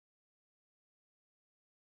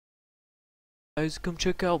Guys, come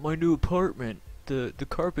check out my new apartment. The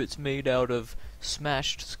carpet's made out of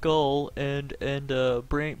smashed skull and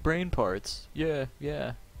brain parts. Yeah,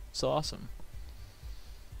 it's awesome.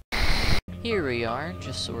 Here we are,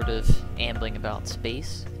 just sort of ambling about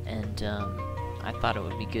space, and I thought it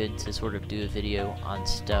would be good to sort of do a video on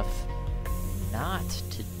stuff not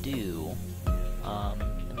to do,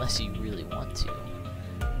 unless you really want to.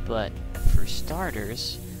 But for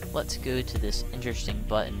starters, let's go to this interesting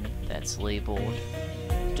button that's labeled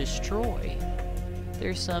Destroy.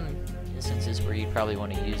 There's some instances where you'd probably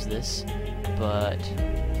want to use this, but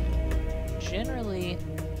generally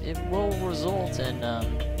it will result in,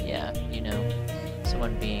 yeah, you know,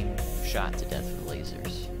 someone being shot to death with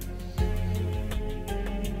lasers.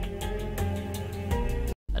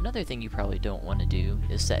 Another thing you probably don't want to do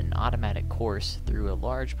is set an automatic course through a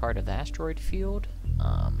large part of the asteroid field,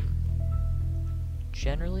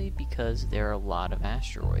 generally because there are a lot of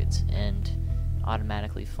asteroids, and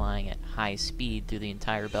automatically flying at high speed through the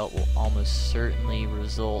entire belt will almost certainly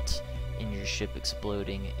result in your ship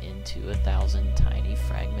exploding into 1,000 tiny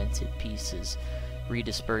fragmented pieces,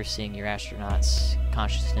 redispersing your astronauts'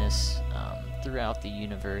 consciousness throughout the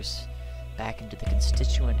universe back into the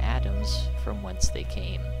constituent atoms from whence they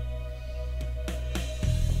came.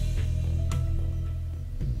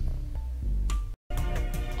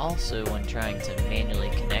 Also, when trying to manually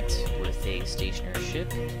connect with a stationary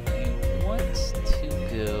ship, you want to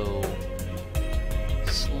go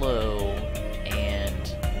slow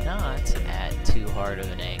and not at too hard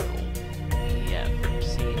of an angle. Yeah,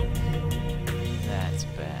 see? That's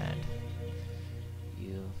bad.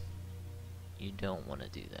 You don't want to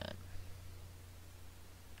do that.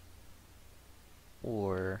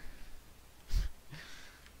 Or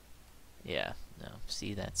yeah, no,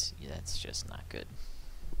 see, that's just not good.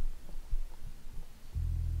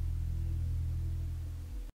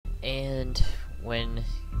 And when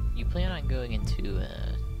you plan on going into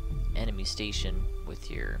an enemy station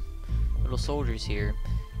with your little soldiers here,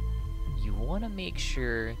 you want to make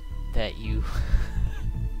sure that you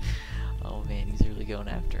oh man, he's really going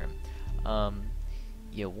after him.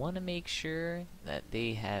 You want to make sure that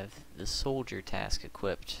they have the soldier task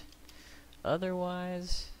equipped.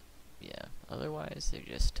 Otherwise, yeah, otherwise they're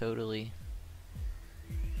just totally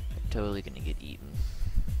gonna get eaten.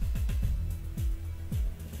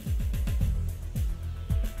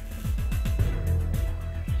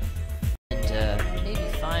 And maybe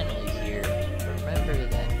finally here, remember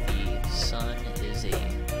that the sun is a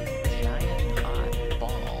giant hot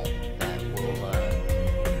ball that will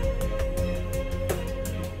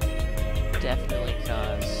definitely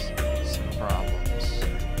cause some problems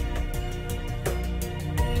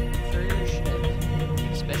for your ship,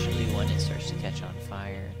 especially when it starts to catch on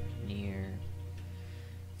fire near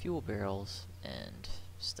fuel barrels and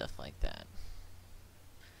stuff like that.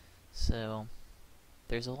 So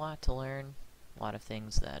there's a lot to learn, a lot of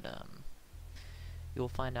things that you'll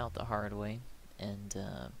find out the hard way, and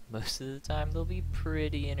most of the time they'll be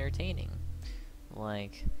pretty entertaining.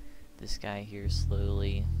 Like this guy here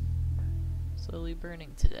slowly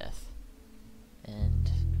burning to death,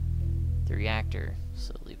 and the reactor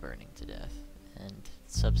slowly burning to death, and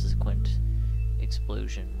subsequent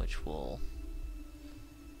explosion, which will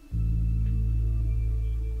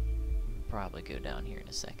probably go down here in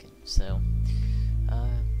a second. So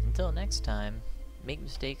until next time, make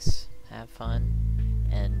mistakes, have fun,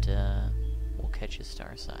 and we'll catch you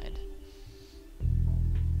starside.